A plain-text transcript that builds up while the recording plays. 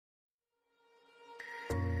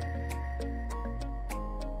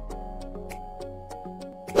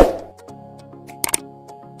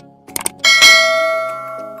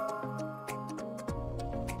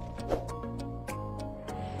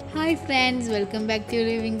Hi friends, welcome back to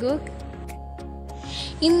Living Cook.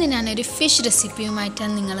 ഇന്ന് ഞാനൊരു fish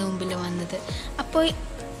റെസിപ്പിയുമായിട്ടാണ് നിങ്ങളുടെ മുമ്പിൽ വന്നത്. അപ്പോൾ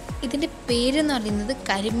ഇതിൻ്റെ പേരെന്ന് പറയുന്നത്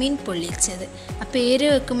കരിമീൻ പൊള്ളിച്ചത്. ആ പേര്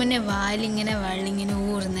വെക്കുമ്പോൾ തന്നെ വാലിങ്ങനെ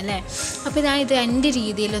ഊറുന്നല്ലേ. അപ്പോൾ ഞാൻ ഇത് എൻ്റെ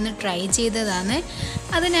രീതിയിലൊന്ന് ട്രൈ ചെയ്തതാണ്.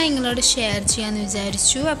 അത് ഞാൻ നിങ്ങളോട് ഷെയർ ചെയ്യാമെന്ന്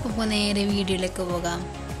വിചാരിച്ചു. അപ്പോൾ നേരെ വീഡിയോയിലേക്ക് പോകാം.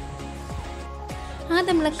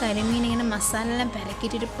 നമ്മൾ കരിമീൻ ഇങ്ങനെ മസാലയെല്ലാം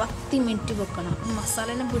പെരക്കിയിട്ട് ഒരു 10 മിനിറ്റ് വെക്കണം.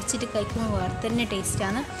 മസാലയെല്ലാം പിടിച്ചിട്ട് കഴിക്കുമ്പോൾ വേറെ തന്നെ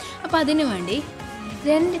ടേസ്റ്റാണ്. അപ്പോൾ അതിനു വേണ്ടി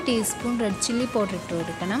 2 ടീസ്പൂൺ റെഡ് ചില്ലി പൗഡർ ഇട്ട്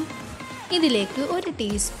കൊടുക്കണം. ഇതിലേക്ക് 1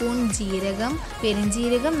 ടീസ്പൂൺ ജീരകം,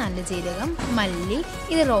 പെരുംജീരകം, നല്ല ജീരകം, മല്ലി,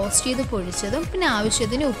 ഇത് റോസ്റ്റ് ചെയ്ത് പൊടിച്ചതും പിന്നെ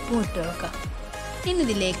ആവശ്യത്തിന് ഉപ്പും ഇട്ട് കൊടുക്കാം. ഇനി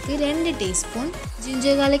ഇതിലേക്ക് 2 ടീസ്പൂൺ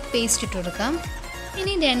ജിഞ്ചർ ഗാർലിക് പേസ്റ്റ് ഇട്ട് കൊടുക്കാം.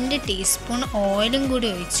 ഇനി 2 ടീസ്പൂൺ ഓയിലും കൂടി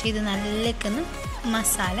ഒഴിച്ച് ഇത് നല്ലേക്കൊന്ന്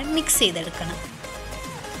മസാല മിക്സ് ചെയ്തെടുക്കണം.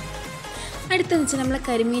 അടുത്തെന്ന് വെച്ചാൽ നമ്മൾ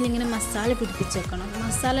കരിമീൻ ഇങ്ങനെ മസാല പിടിപ്പിച്ച് വെക്കണം.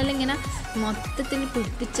 മസാലയെല്ലാം ഇങ്ങനെ മൊത്തത്തിൽ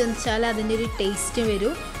പിടിപ്പിച്ച് വെച്ചാൽ അതിൻ്റെ ഒരു ടേസ്റ്റ്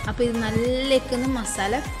വരും. അപ്പോൾ ഇത് നല്ലേക്കൊന്ന്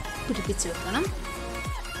മസാല പിടിപ്പിച്ച് വെക്കണം.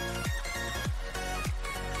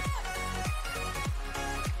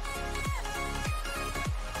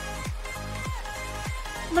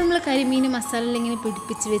 അപ്പോൾ നമ്മൾ കരിമീൻ മസാലയെല്ലാം ഇങ്ങനെ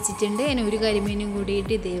പിടിപ്പിച്ച് വെച്ചിട്ടുണ്ട്. ഇനി ഒരു കരിമീനും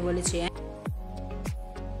കൂടിയിട്ട് ഇതേപോലെ ചെയ്യാം.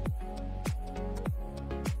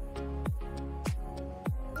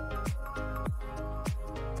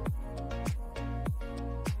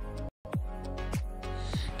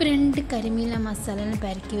 ഇപ്പോൾ 2 കരിമീൻ മസാല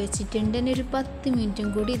പരക്കി വെച്ചിട്ടുണ്ട്. ഇനി ഒരു 10 മിനിറ്റും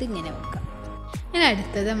കൂടി ഇതിങ്ങനെ വെക്കാം. ഞാൻ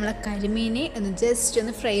അടുത്തത് നമ്മളെ കരിമീനെ ഒന്ന് ജസ്റ്റ്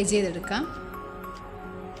ഒന്ന് ഫ്രൈ ചെയ്തെടുക്കാം.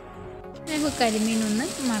 നമുക്ക് കരിമീനൊന്ന്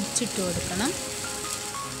മറിച്ചിട്ട് കൊടുക്കണം.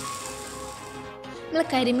 നമ്മൾ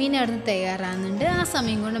കരിമീൻ അവിടെ നിന്ന് തയ്യാറാകുന്നുണ്ട്. ആ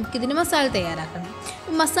സമയം കൊണ്ട് നമുക്കിതിന് മസാല തയ്യാറാക്കണം.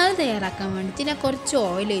 മസാല തയ്യാറാക്കാൻ വേണ്ടിയിട്ട് ഞാൻ കുറച്ച്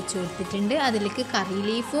ഓയിൽ ഒഴിച്ച് കൊടുത്തിട്ടുണ്ട്. അതിലേക്ക് കറി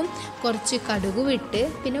ലീഫും കുറച്ച് കടുകും ഇട്ട്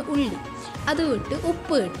പിന്നെ ഉള്ളി അത് ഇട്ട്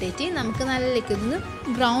ഉപ്പ് ഇട്ടിട്ട് നമുക്ക് നല്ലേക്ക് ഇതൊന്ന്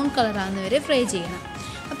ബ്രൗൺ കളറാകുന്ന വരെ ഫ്രൈ ചെയ്യണം.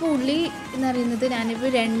 അപ്പോൾ ഉള്ളി എന്ന് പറയുന്നത് ഞാനിപ്പോൾ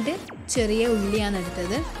 2 ചെറിയ ഉള്ളിയാണ്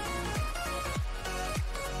എടുത്തത്.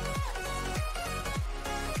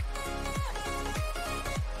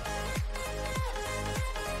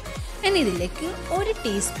 ഇനി ഇതിലേക്ക് 1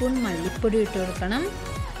 ടീസ്പൂൺ മല്ലിപ്പൊടി ഇട്ട് കൊടുക്കണം.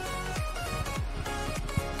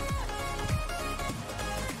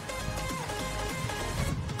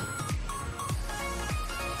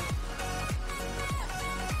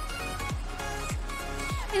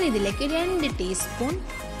 ഇനി ഇതിലേക്ക് 2 ടീസ്പൂൺ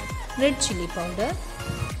റെഡ് ചില്ലി പൗഡർ,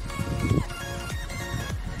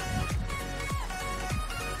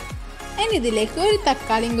 ഇനി ഇതിലേക്ക് 1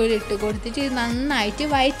 തക്കാളിയും കൂടി ഇട്ട് കൊടുത്തിട്ട് ഇത് നന്നായിട്ട്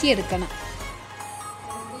വഴറ്റിയെടുക്കണം.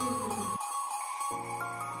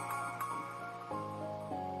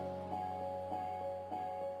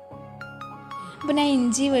 അപ്പോൾ ഞാൻ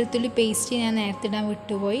ഇഞ്ചി വെളുത്തുള്ളി പേസ്റ്റ് ഞാൻ നേരത്തെ ഇടാൻ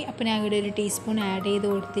വിട്ടുപോയി. അപ്പോൾ ഞാൻ ഇവിടെ 1 ടീസ്പൂൺ ആഡ് ചെയ്ത്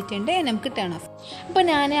കൊടുത്തിട്ടുണ്ട്. നമുക്ക് ടേൺ ഓഫ്. അപ്പോൾ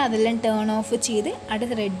ഞാൻ അതെല്ലാം ടേൺ ഓഫ് ചെയ്ത്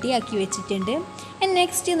അടുത്ത് റെഡിയാക്കി വെച്ചിട്ടുണ്ട്.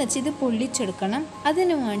 നെക്സ്റ്റ് എന്ന് വെച്ചാൽ ഇത് പൊള്ളിച്ചെടുക്കണം.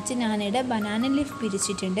 അതിന് വേണ്ടിച്ച് ഞാനിവിടെ ബനാന ലീഫ്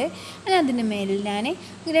പിരിച്ചിട്ടുണ്ട്. അതിൻ്റെ മേലിൽ ഞാൻ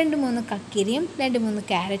 2-3 കക്കിരിയും 2-3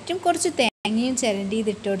 ക്യാരറ്റും കുറച്ച് തേങ്ങയും ചിരണ്ടി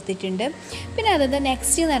ഇതിട്ട് കൊടുത്തിട്ടുണ്ട്. പിന്നെ അതായത്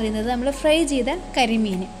നെക്സ്റ്റ് എന്ന് പറയുന്നത് നമ്മൾ ഫ്രൈ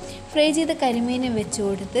ചെയ്ത കരിമീൻ വെച്ച്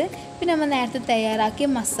കൊടുത്ത് പിന്നെ നമ്മൾ നേരത്തെ തയ്യാറാക്കിയ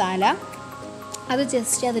മസാല അത്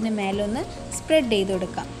ജസ്റ്റ് അതിന് മേലൊന്ന് സ്പ്രെഡ് ചെയ്ത്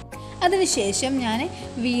കൊടുക്കാം. അതിനുശേഷം ഞാൻ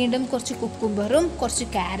വീണ്ടും കുറച്ച് കുക്കുംബറും കുറച്ച്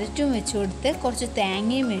ക്യാരറ്റും വെച്ച് കൊടുത്ത് കുറച്ച്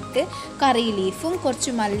തേങ്ങയും ഇട്ട് കറി ലീഫും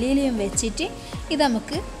കുറച്ച് മല്ലിയിലയും വെച്ചിട്ട് ഇത്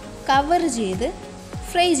നമുക്ക് കവർ ചെയ്ത്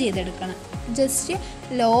ഫ്രൈ ചെയ്തെടുക്കണം. ജസ്റ്റ്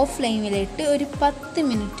ലോ ഫ്ലെയിമിലിട്ട് ഒരു 10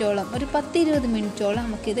 മിനിറ്റോളം ഒരു 10-20 മിനിറ്റോളം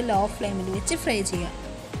നമുക്കിത് ലോ ഫ്ലെയിമിൽ വെച്ച് ഫ്രൈ ചെയ്യാം.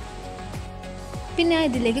 പിന്നെ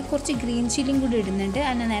ഇതിലേക്ക് കുറച്ച് ഗ്രീൻ ചില്ലിയും കൂടി ഇടുന്നുണ്ട്.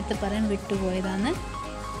 അത് നേരത്തെ പറയാൻ വിട്ടുപോയതാണ്.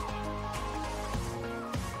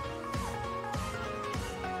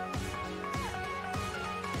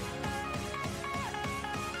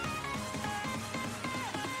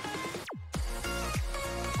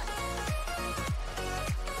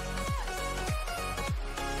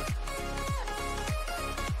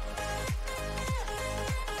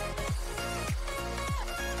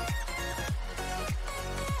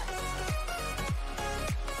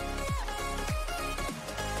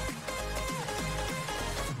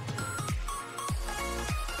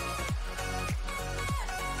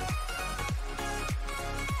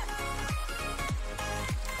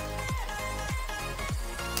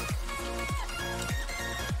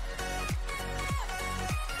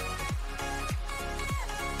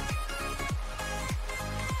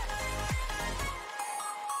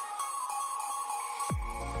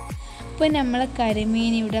 ഇപ്പോൾ നമ്മളെ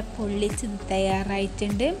കരിമീൻ ഇവിടെ പൊള്ളിച്ച്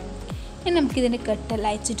തയ്യാറായിട്ടുണ്ട്. ഇനി നമുക്കിതിൻ്റെ കെട്ടെല്ലാം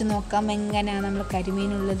അയച്ചിട്ട് നോക്കാം എങ്ങനെയാണ് നമ്മൾ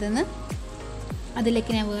കരിമീനുള്ളതെന്ന്.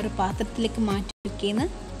 അതിലേക്ക് ഞാൻ വേറെ പാത്രത്തിലേക്ക് മാറ്റി വയ്ക്കുന്നു.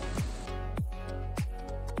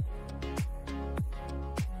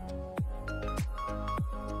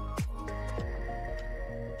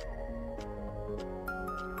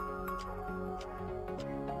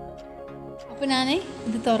 അപ്പോൾ ഞാൻ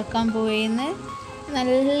ഇത് തുറക്കാൻ പോയെന്ന്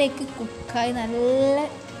നല്ലേക്ക് കുക്കായി നല്ല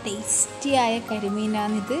ടേസ്റ്റിയായ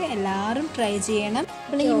കരിമീനാണിത്. എല്ലാവരും ട്രൈ ചെയ്യണം.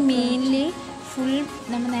 അപ്പോൾ ഈ മീനിൽ ഫുൾ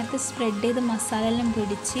നമ്മൾ നേരത്തെ സ്പ്രെഡ് ചെയ്ത് മസാല എല്ലാം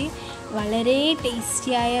പിടിച്ച് വളരെ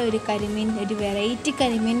ടേസ്റ്റിയായ ഒരു കരിമീൻ, ഒരു വെറൈറ്റി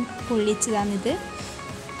കരിമീൻ പൊള്ളിച്ചതാണിത്.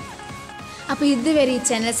 അപ്പോൾ ഇതുവരെ ഈ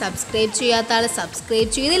ചാനൽ സബ്സ്ക്രൈബ് ചെയ്യാത്ത ആൾ സബ്സ്ക്രൈബ്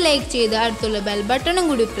ചെയ്ത് ലൈക്ക് ചെയ്ത് അടുത്തുള്ള ബെൽ ബട്ടണും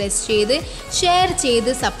കൂടി പ്രസ് ചെയ്ത് ഷെയർ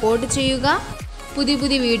ചെയ്ത് സപ്പോർട്ട് ചെയ്യുക. പുതിയ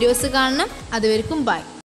പുതിയ വീഡിയോസ് കാണണം. അതുവരെക്കും ബൈ.